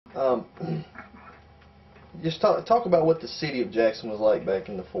Um, just talk about what the city of Jackson was like back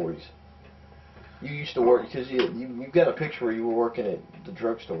in the 40s. You used to work, because you've got a picture where you were working at the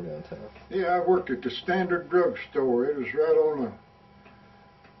drugstore downtown. Yeah, I worked at the Standard Drugstore. It was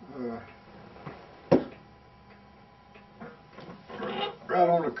right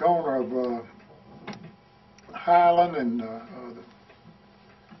on the corner of Highland and the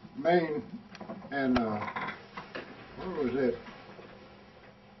Main and what was it?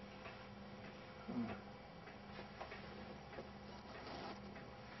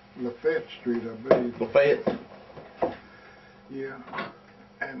 Lafayette Street, I believe. Lafayette? Yeah.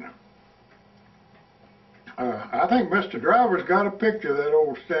 And I think Mr. Driver's got a picture of that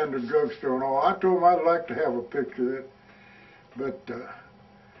old Standard Drugstore and all. I told him I'd like to have a picture of it. But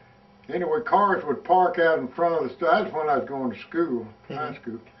anyway, cars would park out in front of the store. That's when I was going to school, high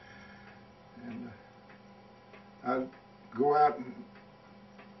school. And I'd go out and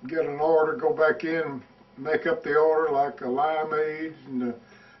get an order, go back in, make up the order like a limeade and a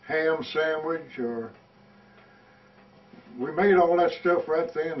ham sandwich, or we made all that stuff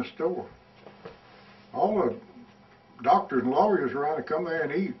right there in the store. All the doctors and lawyers around to come there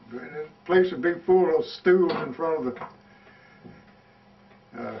and eat. The place would be full of stools in front of the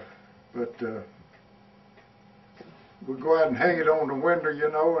we'd go out and hang it on the window, you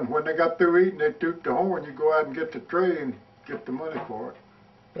know, and when they got through eating, they'd toot the horn. You go out and get the tray and get the money for it.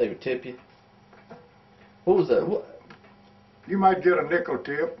 They would tip you? What was that? What? You might get a nickel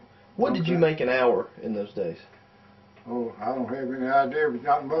tip. What did you make an hour in those days? Oh, I don't have any idea, but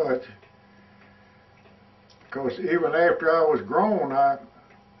not much. Because even after I was grown,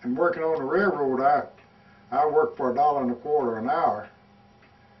 and working on the railroad, I worked for $1.25 an hour.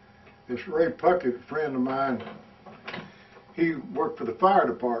 This Ray Puckett, a friend of mine, he worked for the fire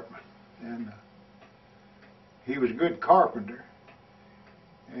department, and he was a good carpenter.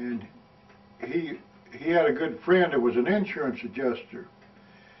 And he had a good friend that was an insurance adjuster,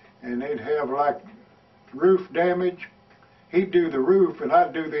 and they'd have like roof damage. He'd do the roof, and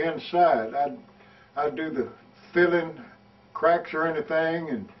I'd do the inside. I'd do the filling cracks or anything,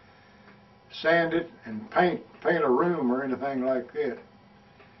 and sand it and paint a room or anything like that.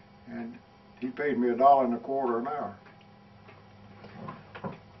 And he paid me $1.25 an hour.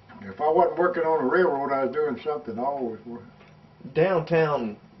 If I wasn't working on the railroad, I was doing something I always was.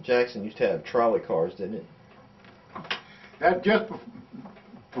 Downtown Jackson used to have trolley cars, didn't it? That just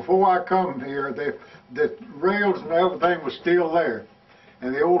before I come here, the rails and everything was still there.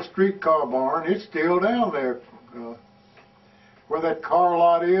 And the old streetcar barn, it's still down there. Where that car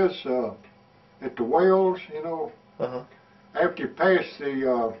lot is, at the Wells, you know. After you pass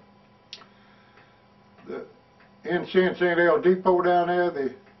the NC St. L Depot down there,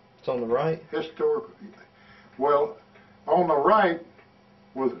 it's on the right? Historic. Well, on the right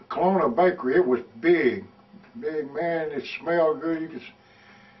was Kelowna Bakery. It was big, man. It smelled good.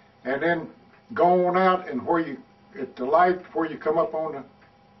 And then going out and where you at the light where you come up on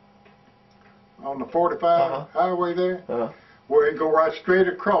the 45 highway there, where you go right straight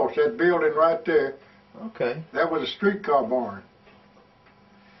across that building right there. Okay. That was a streetcar barn.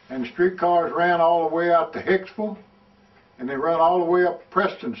 And the streetcars ran all the way out to Hicksville, and they ran all the way up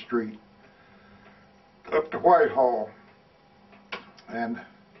Preston Street, up to Whitehall. And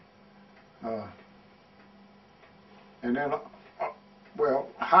then, well,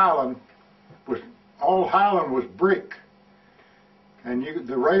 Highland was brick, and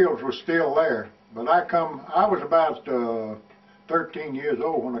the rails were still there. But I was about 13 years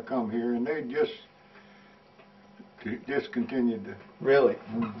old when I come here, and they just continued to. Really?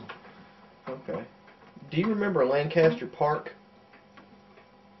 Okay. Do you remember Lancaster Park?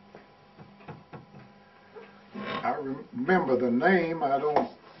 I remember the name. I don't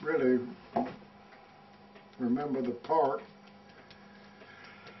really remember the park.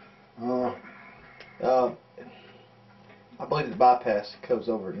 I believe the bypass goes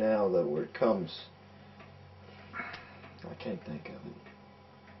over now, though, where it comes. I can't think of it.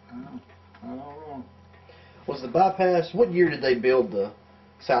 I don't know. Was the bypass? What year did they build the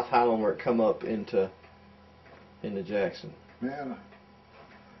South Highland where it come up into Jackson? Man,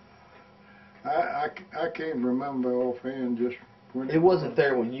 I can't remember offhand just when. It wasn't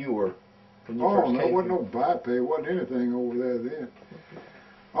there when you were. When you oh first no, came it wasn't no bypass. It wasn't anything over there then.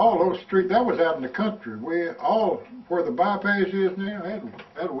 All those streets, that was out in the country. Where the bypass is now,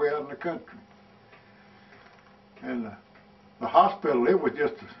 that way out in the country. And the hospital, it was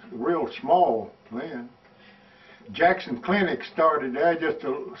just real small then. Jackson Clinic started there, just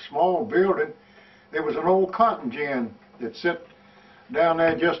a small building. There was an old cotton gin that sit down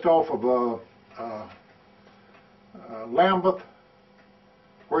there just off of Lambeth,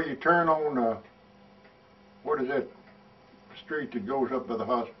 where you turn on, what is that street that goes up by the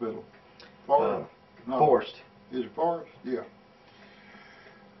hospital? Forest? No. Forest. Is it Forest? Yeah.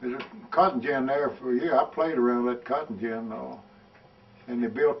 There's a cotton gin there for a year. I played around that cotton gin, and they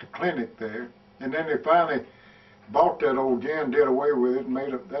built a clinic there. And then they finally bought that old gin, did away with it, and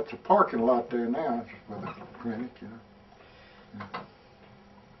made that's a parking lot there now for the clinic, you know.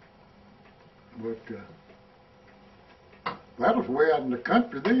 But that was way out in the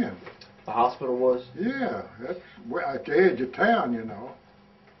country then. The hospital was? Yeah, that's at the edge of town, you know.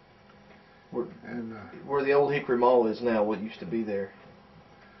 Where the old Hickory Mall is now, what used to be there?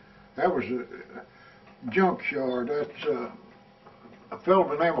 That was a junkyard. That's a fellow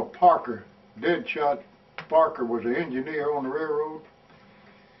by the name of Parker. Deadshot Parker was an engineer on the railroad.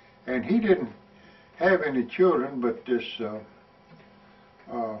 And he didn't have any children, but this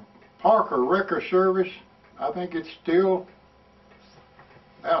Parker Wrecker Service, I think it's still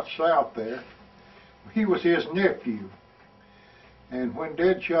out south there. He was his nephew. And when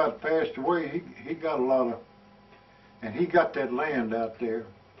Deadshot passed away, he got a lot of, and he got that land out there.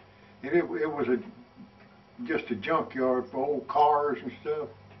 And it was just a junkyard for old cars and stuff.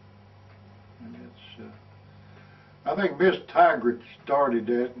 And it's, I think Miss Taggart started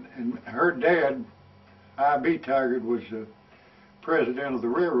that, and her dad, I.B. Taggart, was the president of the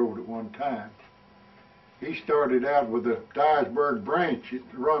railroad at one time. He started out with the Dyersburg branch. It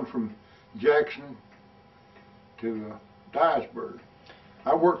run from Jackson to Dyersburg.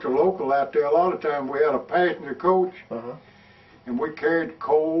 I worked a local out there. A lot of times we had a passenger coach, and we carried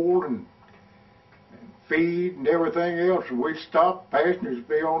coal and feed and everything else, and we'd stop, passengers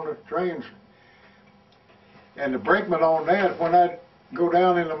be on the trains. And the brakeman on that, when I'd go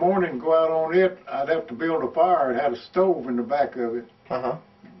down in the morning and go out on it, I'd have to build a fire. It had a stove in the back of it.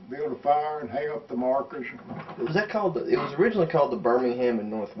 Build a fire and hang up the markers. Was that called? It was originally called the Birmingham and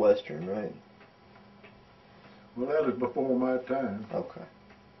Northwestern, right? Well, that was before my time. Okay.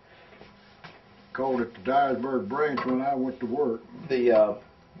 Called it the Dyersburg branch when I went to work. The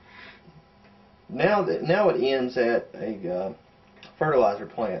now it ends at a fertilizer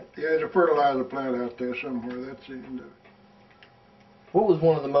plant. Yeah, there's a fertilizer plant out there somewhere. That's the end of it. What was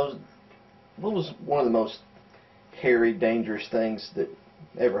one of the most hairy, dangerous things that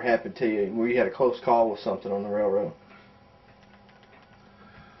ever happened to you, where you had a close call with something on the railroad?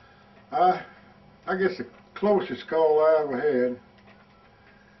 I guess the closest call I ever had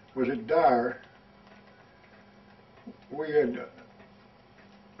was at Dyer. We had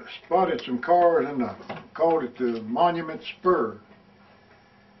spotted some cars in the, called it the Monument Spur.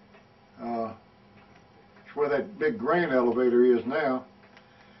 It's where that big grain elevator is now.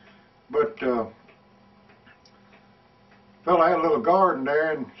 But fella had a little garden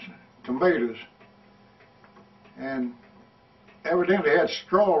there and tomatoes, and evidently had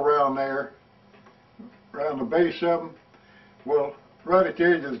straw around there, around the base of them. Well, right at the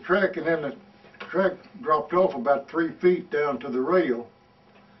edge of the track, and then the track dropped off about 3 feet down to the rail.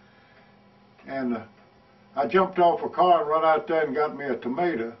 And I jumped off a car and run out there and got me a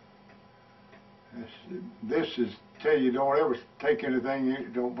tomato. This is, tell you, don't ever take anything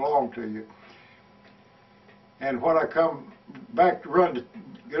that don't belong to you. And when I come back to run to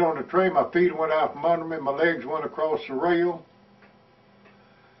get on the train, my feet went out from under me, my legs went across the rail,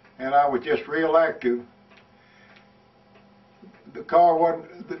 and I was just real active. The car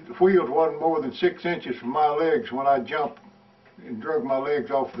wasn't, the wheels wasn't more than 6 inches from my legs when I jumped and drug my legs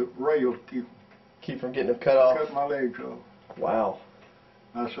off the rail to keep from getting them cut off? Cut my legs off. Wow.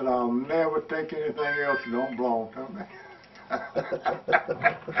 I said, I'll never take anything else that don't belong to me.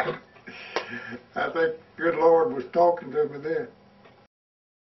 I think good Lord was talking to me then.